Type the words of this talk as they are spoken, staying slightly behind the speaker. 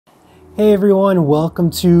Hey everyone,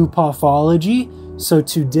 welcome to Pathology. So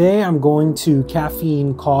today I'm going to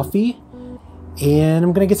Kaffeine Coffee and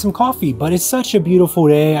I'm gonna get some coffee, but it's such a beautiful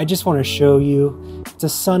day. I just want to show you. It's a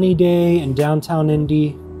sunny day in downtown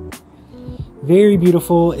Indy. Very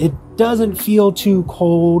beautiful. It doesn't feel too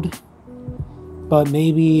cold, but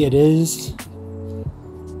maybe it is.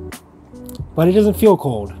 But it doesn't feel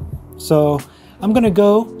cold. So I'm gonna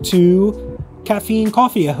go to Kaffeine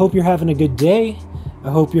Coffee. I hope you're having a good day. I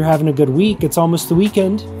hope you're having a good week. It's almost the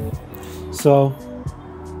weekend. So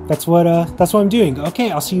that's what I'm doing. Okay,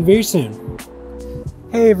 I'll see you very soon.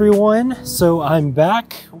 Hey everyone, so I'm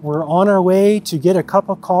back. We're on our way to get a cup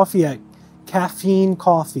of coffee at Kaffeine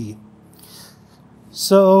Coffee.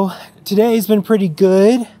 So today's been pretty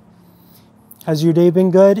good. Has your day been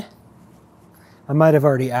good? I might have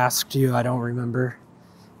already asked you, I don't remember.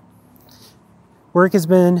 Work has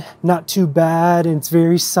been not too bad, and it's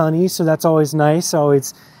very sunny, so that's always nice.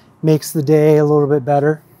 Always makes the day a little bit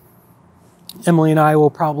better. Emily and I will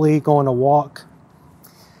probably go on a walk.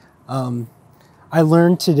 I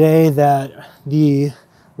learned today that the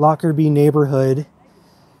Lockerbie neighborhood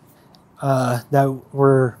that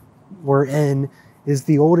we're in is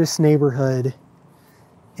the oldest neighborhood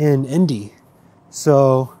in Indy.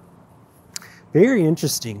 So, very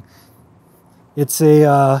interesting. It's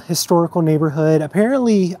a historical neighborhood.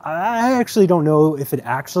 Apparently, I actually don't know if it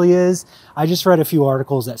actually is. I just read a few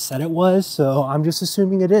articles that said it was, so I'm just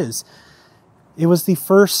assuming it is. It was the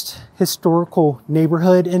first historical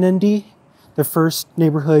neighborhood in Indy, the first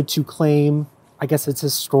neighborhood to claim, I guess it's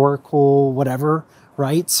historical whatever,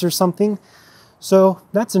 rights or something. So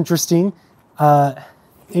that's interesting. And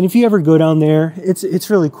if you ever go down there, it's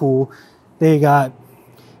really cool. They got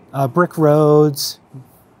brick roads,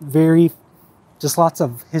 just lots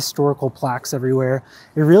of historical plaques everywhere.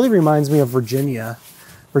 It really reminds me of Virginia.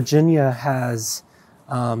 Virginia has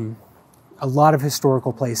a lot of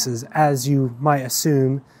historical places, as you might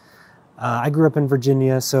assume. I grew up in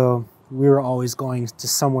Virginia, so we were always going to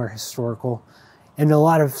somewhere historical. And a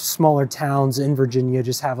lot of smaller towns in Virginia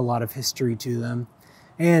just have a lot of history to them.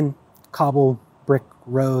 And cobble brick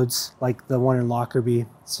roads like the one in Lockerbie.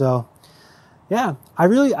 So yeah, I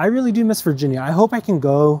really do miss Virginia. I hope I can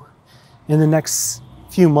go in the next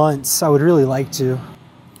few months. I would really like to,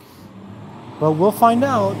 but we'll find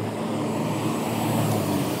out.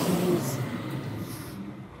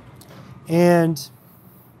 And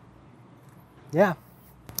yeah,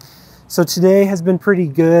 so today has been pretty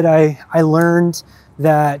good. I learned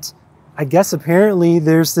that I guess apparently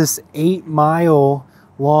there's this 8-mile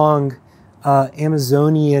long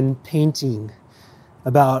Amazonian painting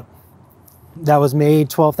that was made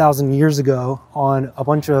 12,000 years ago on a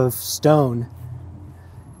bunch of stone.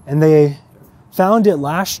 And they found it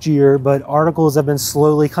last year, but articles have been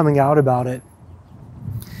slowly coming out about it.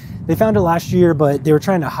 They found it last year, but they were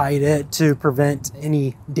trying to hide it to prevent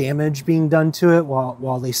any damage being done to it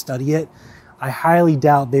while they study it. I highly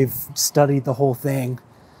doubt they've studied the whole thing,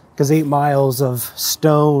 because 8 miles of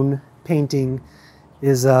stone painting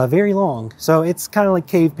is very long. So it's kind of like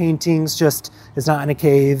cave paintings, just it's not in a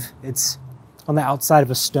cave. It's on the outside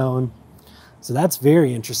of a stone. So that's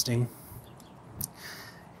very interesting.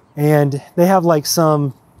 And they have like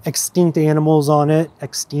some extinct animals on it.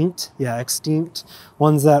 Extinct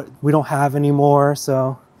ones that we don't have anymore.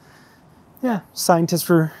 So yeah, scientists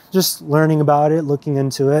were just learning about it, looking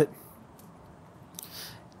into it.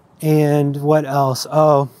 And what else?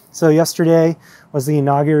 Oh, so yesterday was the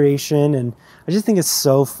inauguration, and I just think it's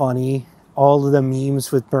so funny, all of the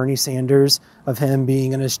memes with Bernie Sanders of him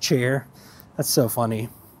being in his chair. That's so funny.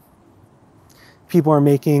 People are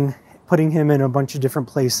putting him in a bunch of different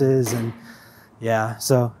places, and yeah,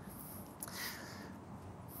 so.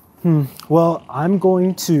 Well, I'm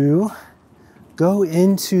going to go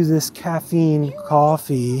into this Kaffeine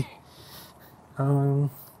Coffee.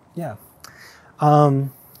 Yeah. Oh,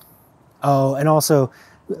 and also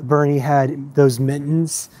Bernie had those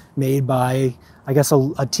mittens made by, I guess,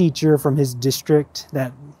 a teacher from his district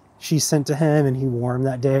that she sent to him, and he wore them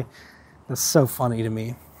that day. That's so funny to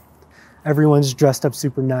me. Everyone's dressed up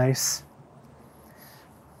super nice.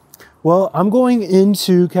 Well, I'm going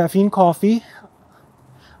into Kaffeine Coffee.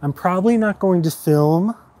 I'm probably not going to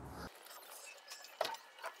film.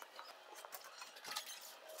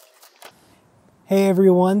 Hey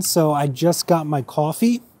everyone, so I just got my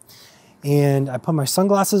coffee and I put my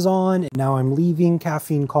sunglasses on, and now I'm leaving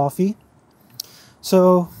Kaffeine Coffee.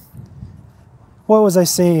 So what was I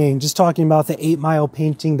saying? Just talking about the 8-mile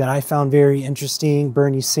painting that I found very interesting.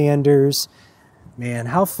 Bernie Sanders. Man,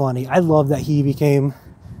 how funny. I love that he became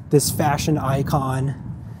this fashion icon.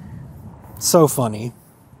 So funny.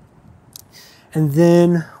 And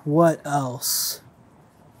then what else?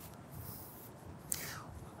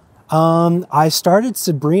 I started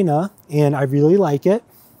Sabrina and I really like it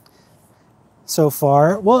so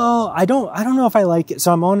far. Well, I don't know if I like it.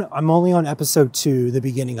 So I'm only on episode 2, the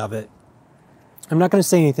beginning of it. I'm not going to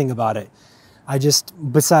say anything about it.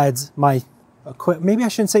 Besides my, maybe I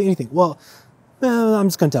shouldn't say anything. Well, I'm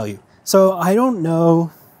just going to tell you. So I don't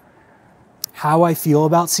know how I feel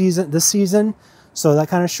about this season. So that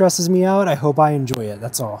kind of stresses me out. I hope I enjoy it.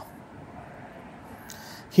 That's all.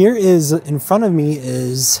 Here is, in front of me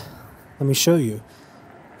is, let me show you.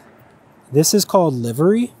 This is called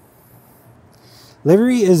Livery.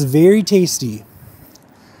 Livery is very tasty.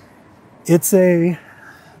 It's a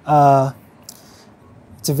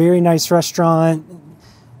very nice restaurant.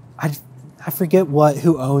 I forget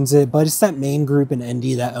who owns it, but it's that main group in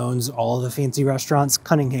Indy that owns all of the fancy restaurants,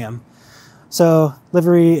 Cunningham. So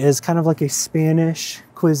Livery is kind of like a Spanish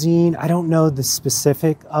cuisine. I don't know the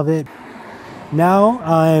specific of it. Now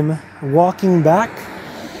I'm walking back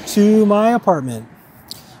to my apartment.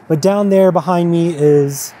 But down there behind me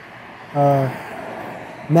is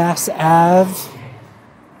Mass Ave,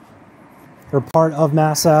 or part of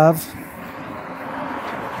Mass Ave.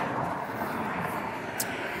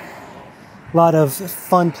 A lot of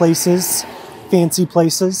fun places, fancy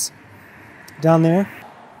places down there.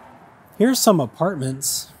 Here's some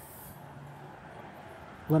apartments.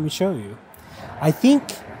 Let me show you. I think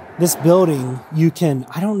this building,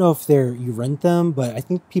 I don't know if you rent them, but I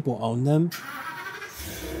think people own them.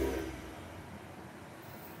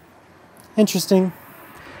 Interesting.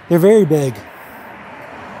 They're very big,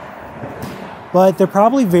 but they're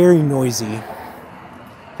probably very noisy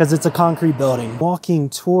because it's a concrete building. Walking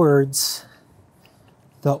towards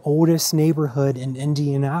the oldest neighborhood in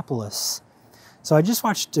Indianapolis. So I just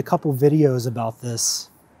watched a couple videos about this.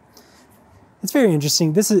 It's very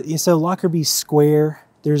interesting. So Lockerbie Square.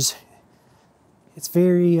 It's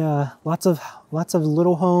very lots of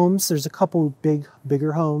little homes. There's a couple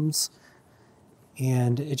bigger homes,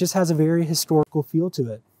 and it just has a very historical feel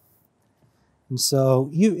to it. And so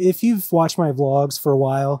if you've watched my vlogs for a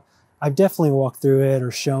while, I've definitely walked through it or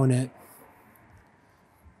shown it.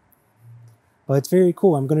 But it's very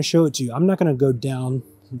cool. I'm going to show it to you. I'm not going to go down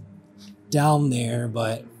there,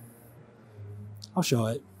 but I'll show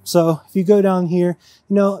it. So if you go down here,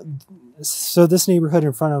 so this neighborhood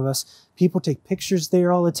in front of us, people take pictures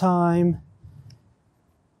there all the time.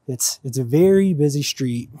 It's a very busy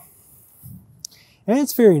street, and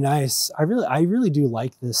it's very nice. I really do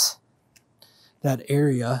like that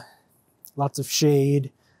area. Lots of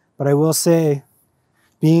shade, but I will say,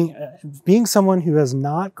 being someone who has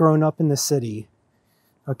not grown up in the city,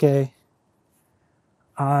 okay,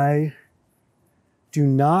 I do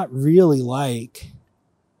not really like,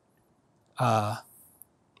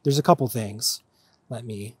 there's a couple things. Let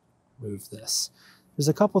me move this. There's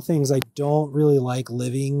a couple things I don't really like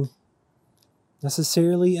living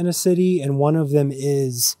necessarily in a city, and one of them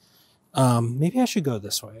is, maybe I should go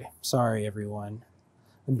this way. Sorry, everyone.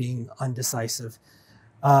 I'm being undecisive.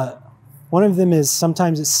 One of them is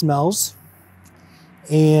sometimes it smells,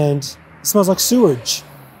 and it smells like sewage.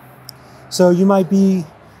 So Emily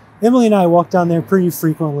and I walk down there pretty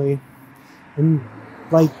frequently, and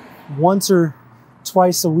like once or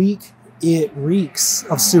twice a week, it reeks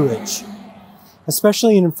of sewage,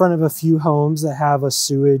 especially in front of a few homes that have a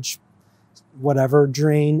sewage,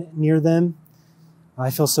 drain near them.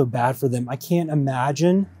 I feel so bad for them. I can't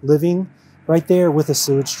imagine living right there with a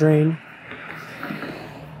sewage drain.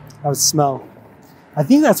 That would smell. I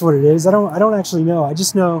think that's what it is. I don't actually know. I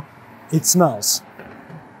just know it smells.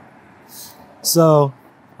 So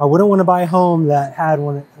I wouldn't want to buy a home that had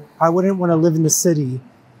one. I wouldn't want to live in the city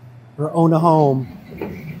or own a home,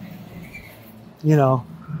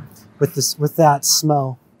 with that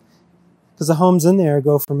smell. Because the homes in there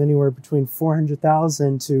go from anywhere between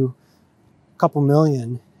 400,000 to a couple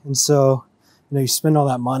million. And so, you spend all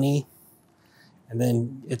that money and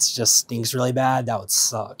then it just stinks really bad. That would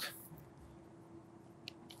suck.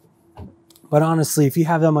 But honestly, if you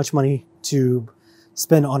have that much money to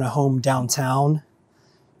spend on a home downtown,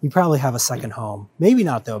 you probably have a second home. Maybe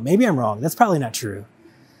not, though. Maybe I'm wrong. That's probably not true.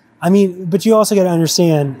 But you also got to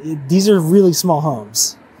understand, these are really small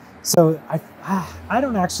homes. So I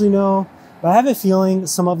don't actually know, but I have a feeling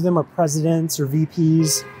some of them are presidents or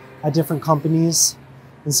VPs at different companies.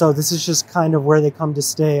 And so this is just kind of where they come to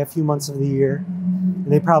stay a few months of the year.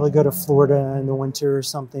 And they probably go to Florida in the winter or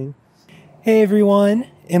something. Hey everyone,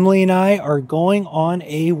 Emily and I are going on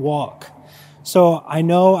a walk. So I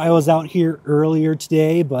know I was out here earlier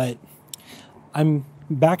today, but I'm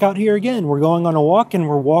back out here again. We're going on a walk and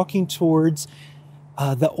we're walking towards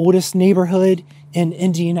the oldest neighborhood in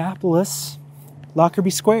Indianapolis, Lockerbie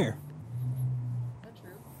Square. Is that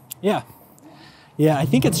true? Yeah. Yeah, I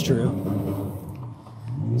think it's true.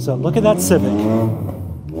 So look at that Civic.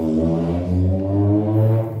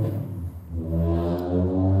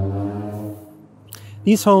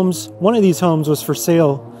 These homes, one of these homes was for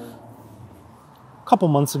sale a couple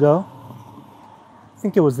months ago. I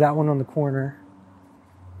think it was that one on the corner.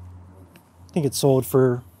 I think it sold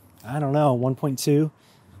for, I don't know, 1.2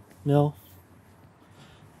 mil.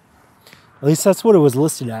 At least that's what it was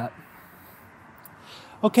listed at.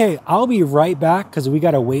 Okay, I'll be right back because we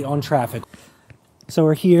got to wait on traffic. So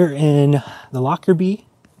we're here in the Lockerbie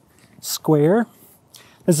Square.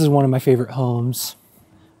 This is one of my favorite homes.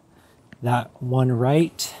 That one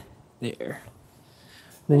right there.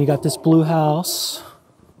 Then you got this blue house.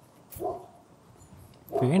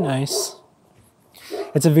 Very nice.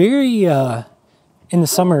 It's a very, in the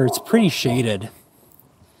summer, it's pretty shaded.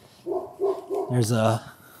 There's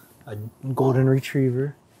a golden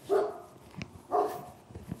retriever.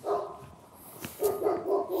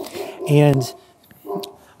 And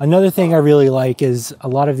another thing I really like is a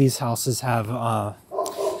lot of these houses have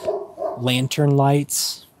lantern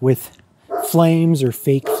lights with flames or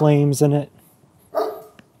fake flames in it.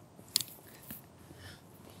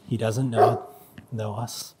 He doesn't know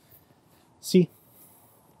us. See?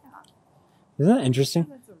 Isn't that interesting?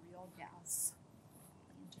 That's a real gas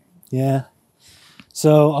lantern. Yeah.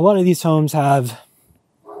 So a lot of these homes have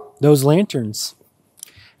those lanterns.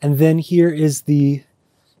 And then here is the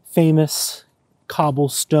famous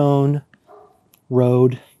cobblestone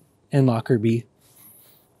road in Lockerbie.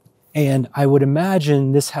 And I would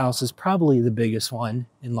imagine this house is probably the biggest one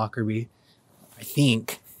in Lockerbie, I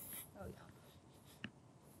think. Oh, yeah.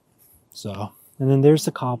 So, and then there's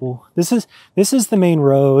the cobble. This is the main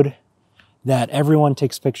road that everyone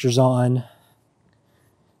takes pictures on,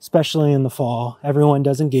 especially in the fall. Everyone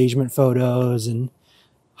does engagement photos and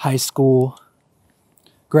high school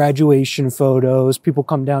graduation photos. People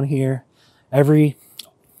come down here every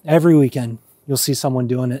weekend. You'll see someone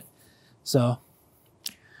doing it. So,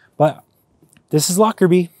 but this is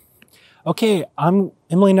Lockerbie. Okay, Emily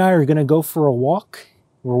and I are gonna go for a walk.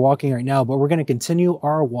 We're walking right now, but we're gonna continue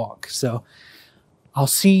our walk. So I'll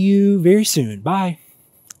see you very soon. Bye.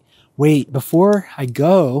 Wait, before I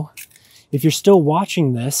go, if you're still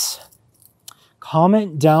watching this,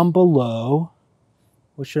 comment down below.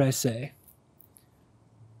 What should I say?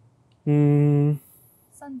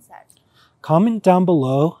 Sunset. Comment down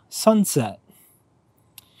below, sunset.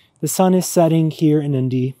 The sun is setting here in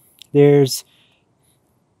Indy. There's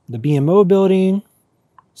the BMO building,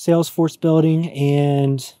 Salesforce building,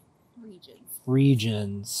 and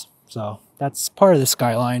Regions. So that's part of the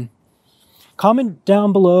skyline. Comment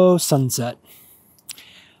down below, sunset.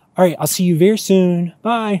 All right, I'll see you very soon.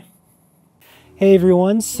 Bye. Hey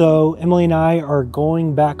everyone, so Emily and I are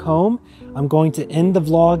going back home. I'm going to end the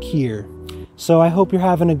vlog here. So I hope you're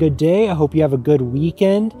having a good day. I hope you have a good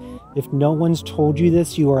weekend. If no one's told you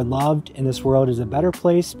this, you are loved and this world is a better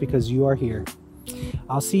place because you are here.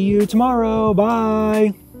 I'll see you tomorrow.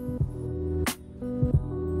 Bye.